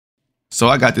So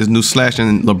I got this new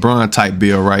slashing LeBron type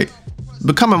build, right?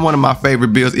 Becoming one of my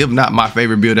favorite builds, if not my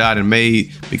favorite build that I done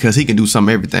made, because he can do some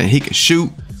everything. He can shoot,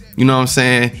 you know what I'm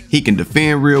saying? He can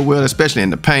defend real well, especially in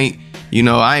the paint. You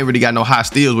know, I ain't really got no high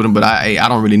steals with him, but I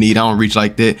don't really need, I don't reach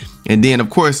like that. And then of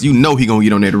course, you know he gonna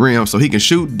get on that rim, so he can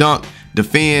shoot, dunk,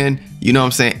 defend, you know what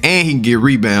I'm saying? And he can get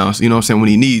rebounds, you know what I'm saying, when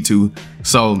he need to.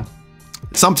 So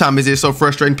sometimes it's just so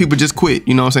frustrating, people just quit,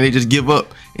 you know what I'm saying? They just give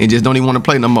up and just don't even want to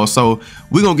play no more. So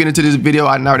we're gonna get into this video.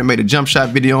 I already made a jump shot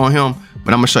video on him,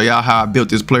 but I'm gonna show y'all how I built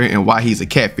this player and why he's a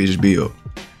catfish build.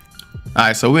 All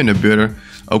right, so we're in the builder.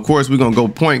 Of course, we're gonna go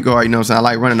point guard, you know what I'm saying? I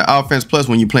like running the offense, plus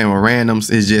when you're playing with randoms,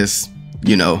 it's just,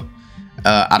 you know,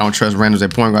 I don't trust randoms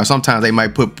at point guard. Sometimes they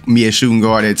might put me at shooting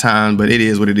guard at times, but it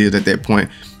is what it is at that point.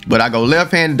 But I go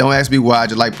left-handed. Don't ask me why. I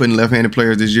just like putting left-handed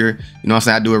players this year. You know what I'm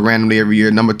saying? I do it randomly every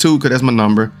year. Number 2, because that's my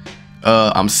number.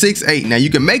 I'm 6'8". Now, you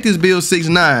can make this build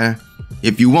 6'9"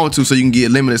 if you want to, so you can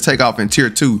get limitless takeoff in tier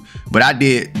 2. But I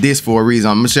did this for a reason.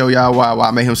 I'm going to show y'all why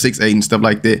I made him 6'8" and stuff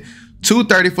like that.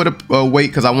 230 for the weight,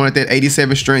 because I wanted that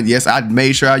 87 strength. Yes, I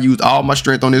made sure I used all my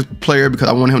strength on this player because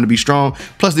I wanted him to be strong.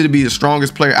 Plus, it'd be the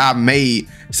strongest player I made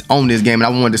on this game, and I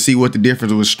wanted to see what the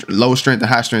difference with low strength and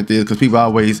high strength is, because people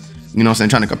always, you know what I'm saying,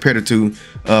 trying to compare the two.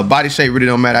 Body shape really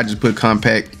don't matter. I just put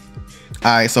compact.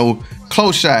 All right, so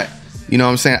close shot, you know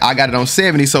what I'm saying, I got it on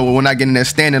 70. So when I get in that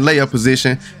standing layup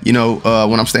position, you know,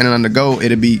 when I'm standing on the goal,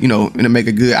 it'll be, you know, it'll make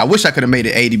it good. I wish I could have made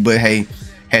it 80, but hey,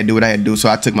 had to do what I had to do, so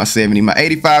I took my 70. My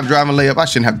 85 driving layup, I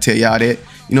shouldn't have to tell y'all that.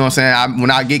 You know what I'm saying?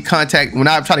 When I get contact, when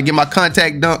I try to get my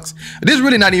contact dunks, this is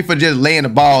really not even for just laying the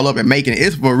ball up and making it.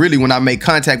 It's for really when I make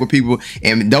contact with people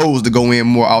and those to go in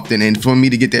more often, and for me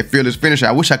to get that fearless finisher.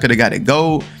 I wish I could have got it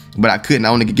gold, but I couldn't. I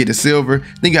only could get it silver.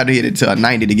 I think I had to hit it to a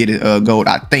 90 to get it gold,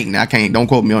 I think. Now I can't, don't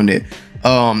quote me on that.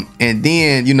 And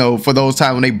then, you know, for those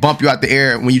times when they bump you out the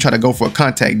air when you try to go for a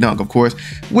contact dunk, of course,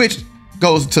 which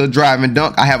goes to driving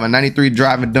dunk. I have a 93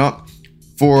 driving dunk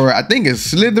for, I think it's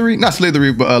slithery, not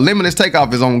slithery, but limitless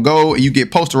takeoff is on gold. You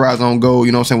get posterized on gold,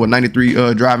 you know what I'm saying, with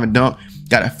 93 driving dunk.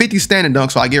 Got a 50 standing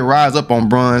dunk, so I get rise up on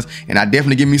bronze, and I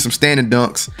definitely give me some standing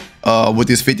dunks with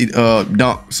this 50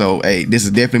 dunk. So hey, this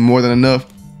is definitely more than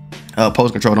enough.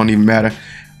 Post control don't even matter.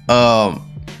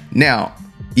 Now,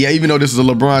 yeah, even though this is a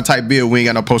LeBron type build, we ain't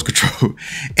got no post control.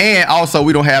 And also,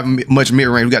 we don't have much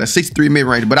mid-range. We got a 63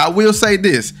 mid-range. But I will say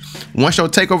this. Once your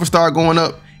takeover start going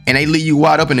up and they leave you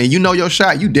wide open and you know your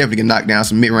shot, you definitely can knock down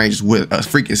some mid-ranges with a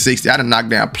freaking 60. I done knocked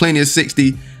down plenty of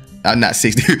 60. Not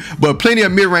 60, but plenty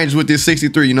of mid-ranges with this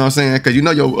 63, you know what I'm saying? Because you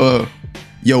know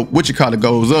your what you call it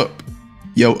goes up.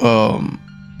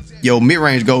 Your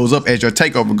mid-range goes up as your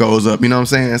takeover goes up, you know what I'm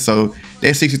saying? So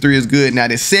that 63 is good. Now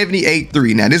this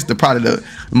 78.3, now this is probably the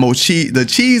most the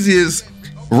cheesiest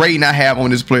rating I have on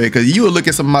this player, because you will look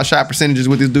at some of my shot percentages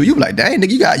with this dude, you be like, dang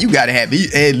nigga, you gotta have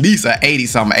at least a 80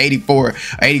 something, 84,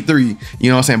 83, you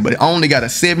know what I'm saying? But I only got a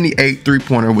 78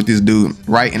 3-pointer with this dude,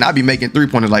 right? And I be making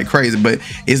 3-pointers like crazy, but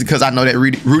it's because I know that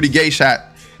Rudy Gay shot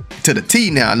to the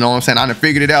T now, you know what I'm saying? I done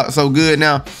figured it out so good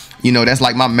now. You know, that's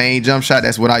like my main jump shot.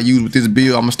 That's what I use with this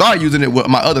build. I'm gonna start using it with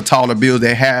my other taller builds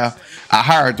that have a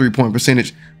higher 3-point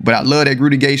percentage. But I love that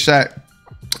Rudy Gay shot.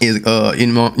 Is you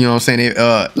know what I'm saying? It,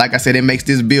 like I said, it makes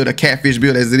this build a catfish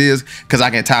build as it is, because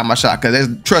I can time my shot. Because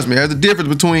trust me, there's a difference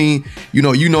between you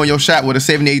know your shot with a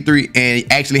 78.3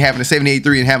 and actually having a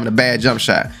 78.3 and having a bad jump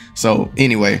shot. So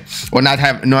anyway, or not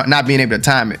being able to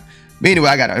time it. But anyway,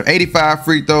 I got an 85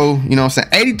 free throw, you know what I'm saying?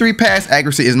 83 pass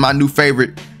accuracy is my new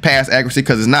favorite pass accuracy,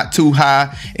 because it's not too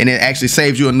high and it actually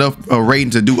saves you enough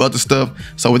rating to do other stuff.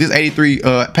 So with this 83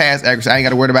 pass accuracy, I ain't got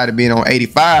to worry about it being on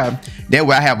 85. That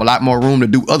way I have a lot more room to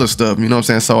do other stuff, you know what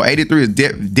I'm saying? So 83 is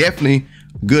definitely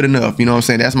good enough, you know what I'm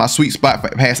saying? That's my sweet spot for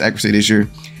pass accuracy this year.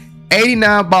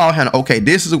 89 ball handle. Okay,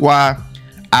 this is why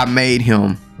I made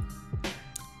him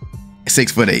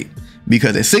 6'8".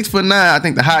 Because at 6'9", I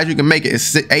think the highest you can make it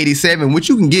is 87, which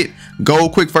you can get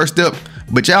gold quick first step.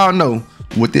 But y'all know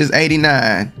with this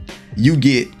 89, you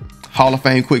get Hall of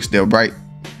Fame quick step, right?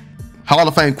 Hall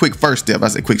of Fame quick first step. I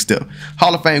said quick step.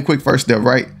 Hall of Fame quick first step,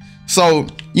 right? So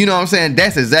you know what I'm saying?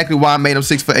 That's exactly why I made him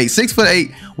 6'8".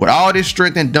 6'8" with all this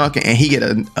strength and dunking, and he get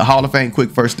a Hall of Fame quick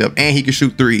first step, and he can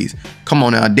shoot threes. Come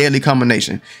on now, a deadly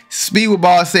combination. Speed with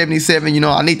ball 77. You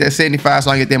know, I need that 75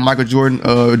 so I can get that Michael Jordan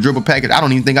dribble package. I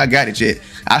don't even think I got it yet.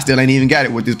 I still ain't even got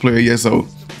it with this player yet. So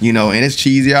you know, and it's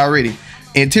cheesy already.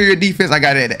 Interior defense, I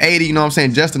got it at 80, you know what I'm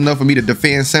saying? Just enough for me to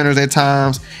defend centers at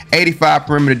times. 85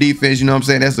 perimeter defense, you know what I'm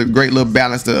saying? That's a great little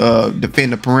balance to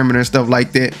defend the perimeter and stuff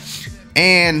like that.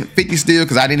 And 50 steals,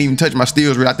 because I didn't even touch my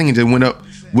steals rate. I think it just went up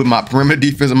with my perimeter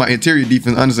defense and my interior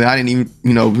defense. Honestly, I didn't even,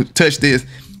 you know, touch this.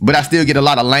 but I still get a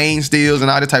lot of lane steals and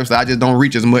all that type of stuff. I just don't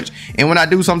reach as much. And when I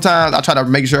do, sometimes I try to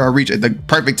make sure I reach at the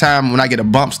perfect time. When I get a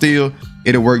bump steal,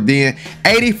 it'll work then.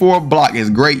 84 block is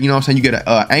great. You know what I'm saying? You get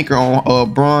an anchor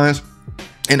on bronze.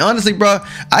 And honestly, bro,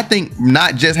 I think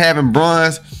not just having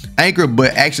bronze anchor,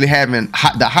 but actually having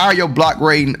the higher your block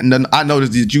rating, I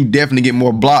noticed that you definitely get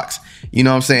more blocks. You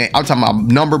know what I'm saying? I'm talking about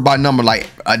number by number, like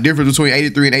a difference between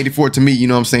 83 and 84 to me, you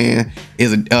know what I'm saying,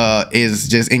 is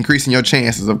just increasing your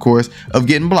chances, of course, of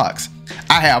getting blocks.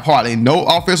 I have hardly no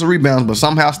offensive rebounds, but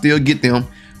somehow still get them,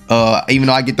 even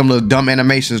though I get them little dumb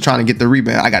animations trying to get the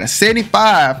rebound. I got a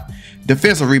 75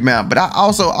 defensive rebound, but I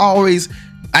also always,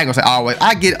 I ain't gonna say always,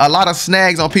 I get a lot of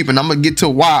snags on people, and I'm gonna get to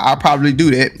why I probably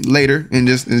do that later in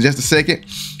just a second.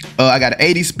 I got an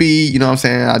 80 speed, you know what I'm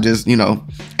saying? I just, you know,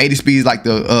 80 speed is like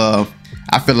the,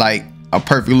 I feel like a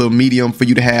perfect little medium for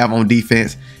you to have on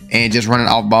defense and just running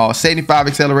off ball. 75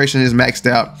 acceleration is maxed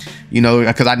out, you know,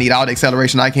 because I need all the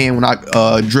acceleration I can when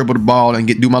I dribble the ball and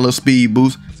do my little speed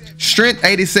boost. Strength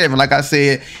 87, like I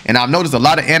said, and I've noticed a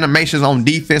lot of animations on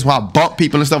defense when I bump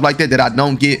people and stuff like that I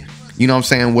don't get, you know what I'm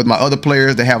saying, with my other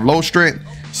players that have low strength.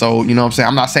 So, you know what I'm saying,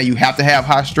 I'm not saying you have to have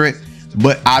high strength,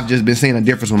 but I've just been seeing a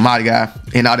difference with my guy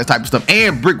and all this type of stuff.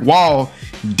 And brick wall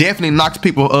definitely knocks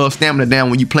people stamina down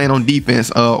when you playing on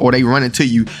defense or they run into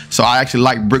you. So I actually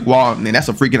like brick wall, and that's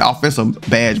a freaking offensive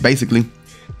badge basically.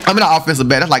 I mean, not offensive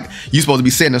badge, that's like you supposed to be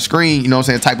setting a screen, you know what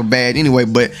I'm saying, type of badge anyway,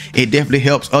 but it definitely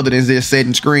helps other than just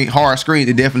setting hard screens.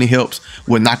 It definitely helps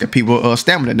with knocking people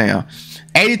stamina down.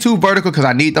 82 vertical, because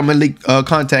I need them elite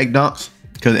contact dunks,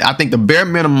 because I think the bare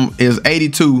minimum is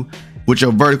 82 with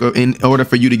your vertical in order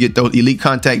for you to get those elite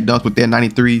contact dunks with that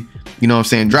 93, you know what I'm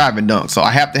saying, driving dunks. So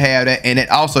I have to have that, and it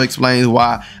also explains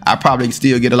why I probably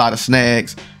still get a lot of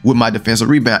snags with my defensive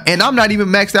rebound. And I'm not even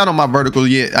maxed out on my vertical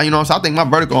yet, you know, so I think my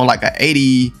vertical on like a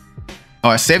 80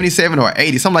 or a 77 or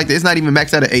 80, something like that. It's not even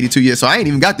maxed out at 82 yet, so I ain't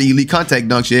even got the elite contact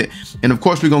dunks yet. And of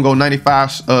course we're gonna go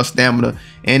 95 stamina,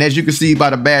 and as you can see by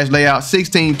the badge layout,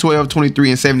 16, 12, 23,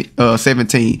 and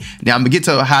 17. Now I'm gonna get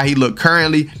to how he look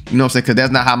currently, you know what I'm saying, because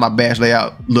that's not how my badge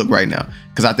layout look right now,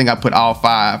 because I think I put all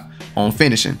 5 on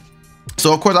finishing.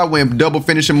 So of course I went double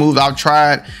finishing moves. I've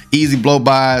tried easy blow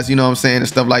bys, you know what I'm saying, and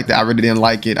stuff like that. I really didn't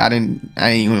like it. I ain't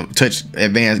even touch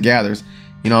advanced gathers.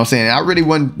 You know what I'm saying? I really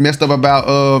wasn't messed up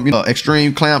about you know,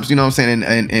 extreme clamps, you know what I'm saying,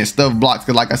 and stuff blocks,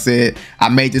 because like I said, I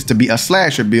made this to be a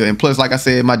slasher build, and plus like I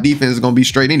said, my defense is gonna be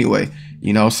straight anyway,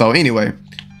 you know. So anyway,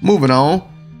 moving on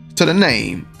to the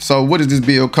name. So what is this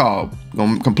build called?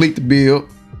 Gonna complete the build.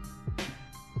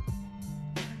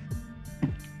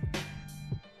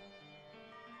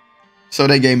 So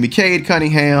they gave me Cade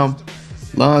Cunningham,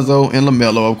 Lonzo, and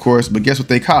LaMelo, of course, but guess what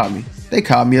they called me? They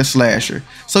call me a slasher.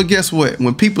 So guess what?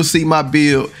 When people see my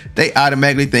build, they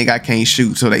automatically think I can't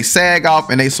shoot. So they sag off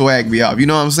and they swag me off. You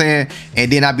know what I'm saying? And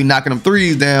then I be knocking them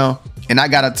threes down. And I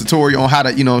got a tutorial on how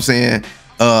to, you know what I'm saying?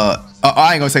 I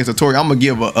ain't gonna say tutorial. I'm gonna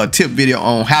give a tip video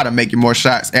on how to make more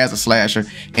shots as a slasher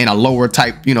and a lower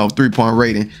type, you know, 3-point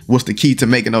rating. What's the key to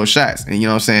making those shots? And you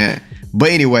know what I'm saying?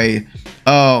 But anyway,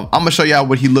 I'm gonna show y'all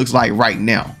what he looks like right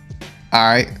now. All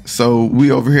right, so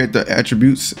we over here at the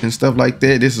attributes and stuff like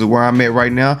that. This is where I'm at right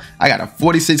now. I got a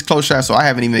 46 close shot, so I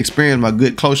haven't even experienced my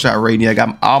good close shot rating. I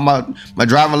got all my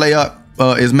driving layup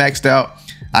is maxed out.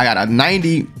 I got a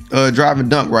 90 driving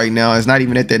dunk right now. It's not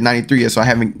even at that 93 yet, so I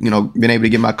haven't, you know, been able to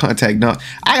get my contact dunk.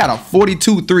 I got a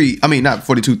 42 3. I mean, not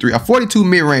 42 3. A 42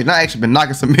 mid range. I actually been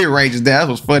knocking some mid ranges down. That's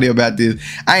what's funny about this.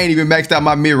 I ain't even maxed out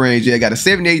my mid range yet. I got a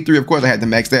 78 3. Of course, I had to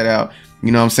max that out.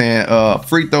 You know what I'm saying?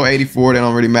 Free throw 84, that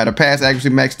don't really matter. Pass accuracy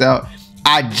maxed out.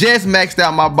 I just maxed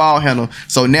out my ball handle.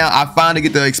 So now I finally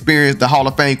get to experience the Hall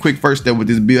of Fame quick first step with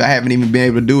this build. I haven't even been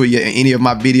able to do it yet in any of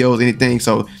my videos, anything.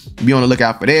 So be on the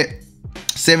lookout for that.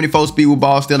 74 speed with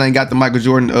ball, still ain't got the Michael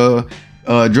Jordan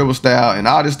dribble style, and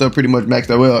all this stuff pretty much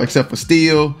maxed out, well, except for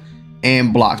steal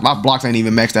and blocks. My blocks ain't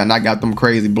even maxed out, and I got them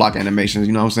crazy block animations,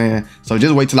 you know what I'm saying? So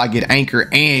just wait till I get anchor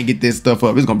and get this stuff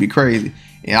up. It's gonna be crazy.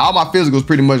 And all my physicals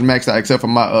pretty much maxed out, except for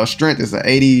my strength is an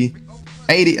 80.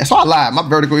 So I lied, my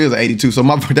vertical is an 82, so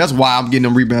that's why I'm getting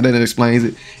them rebound. That explains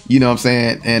it, you know what I'm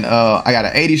saying? And I got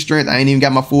an 80 strength. I ain't even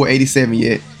got my full 87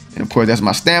 yet, and of course that's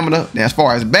my stamina. Now as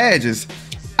far as badges,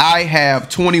 I have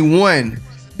 21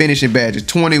 finishing badges.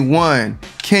 21.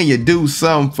 Can you do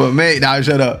something for me? Nah,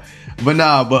 shut up. But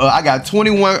nah, I got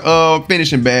 21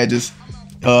 finishing badges.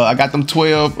 I got them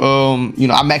 12. You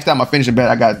know, I maxed out my finishing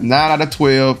badge. I got 9 out of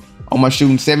 12 on my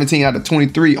shooting, 17 out of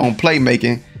 23 on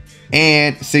playmaking,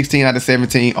 and 16 out of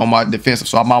 17 on my defensive.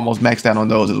 So I'm almost maxed out on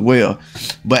those as well.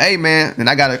 But hey, man, and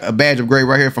I got a badge upgrade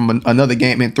right here from another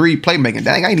game in 3 playmaking.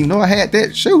 Dang, I didn't even know I had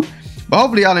that. Shoot. But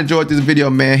hopefully y'all enjoyed this video,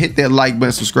 man. Hit that like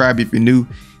button, subscribe if you're new,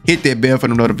 Hit that bell for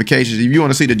the notifications. If you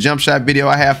want to see the jump shot video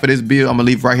I have for this build, I'm gonna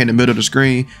leave right here in the middle of the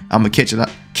screen. I'm gonna catch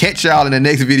y'all in the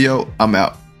next video. I'm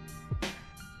out.